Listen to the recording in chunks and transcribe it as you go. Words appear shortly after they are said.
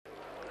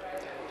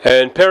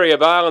And Perry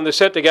Abale on the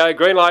set to go.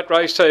 Green light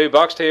race 2,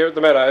 boxed here at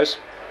the Meadows.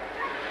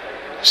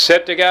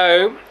 Set to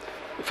go.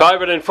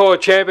 Favourite in 4,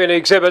 Champion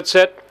Exhibit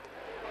set.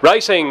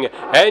 Racing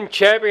and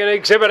Champion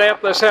Exhibit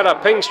out the centre.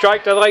 Ping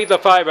straight to lead the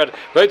favourite.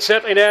 But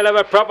certainly now have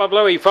a proper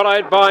Bluey,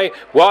 followed by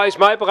Wise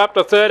Maple up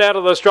to third out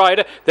of the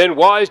straight. Then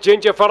Wise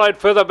Ginger followed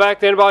further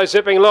back then by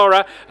Zipping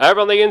Laura.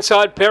 Over on the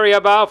inside, Perry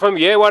Abale from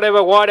Yeah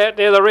Whatever wide out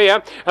near the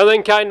rear. And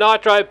then came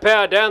Nitro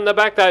Power down the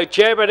back though.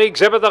 Champion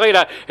Exhibit the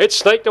leader. It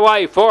sneaked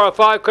away. 4 or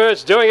 5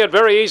 curves doing it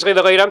very easily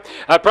the leader.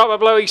 A proper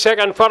Bluey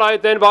second,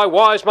 followed then by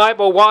Wise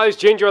Maple, Wise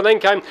Ginger, and then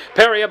came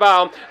Perry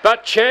Abale.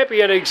 But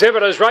Champion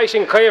Exhibit is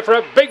racing clear for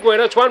a big win.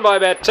 It's won by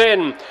about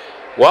 10.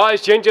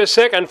 Wise Ginger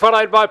second,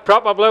 followed by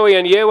Proper Bluey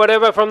and Yeah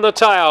Whatever from the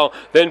tail.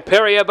 Then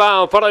Perry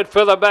Abale, followed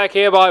further back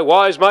here by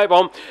Wise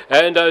Maple,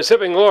 and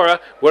Zipping Laura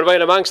would have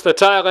been amongst the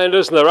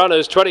tailenders, and the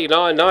runners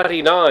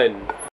 29.99.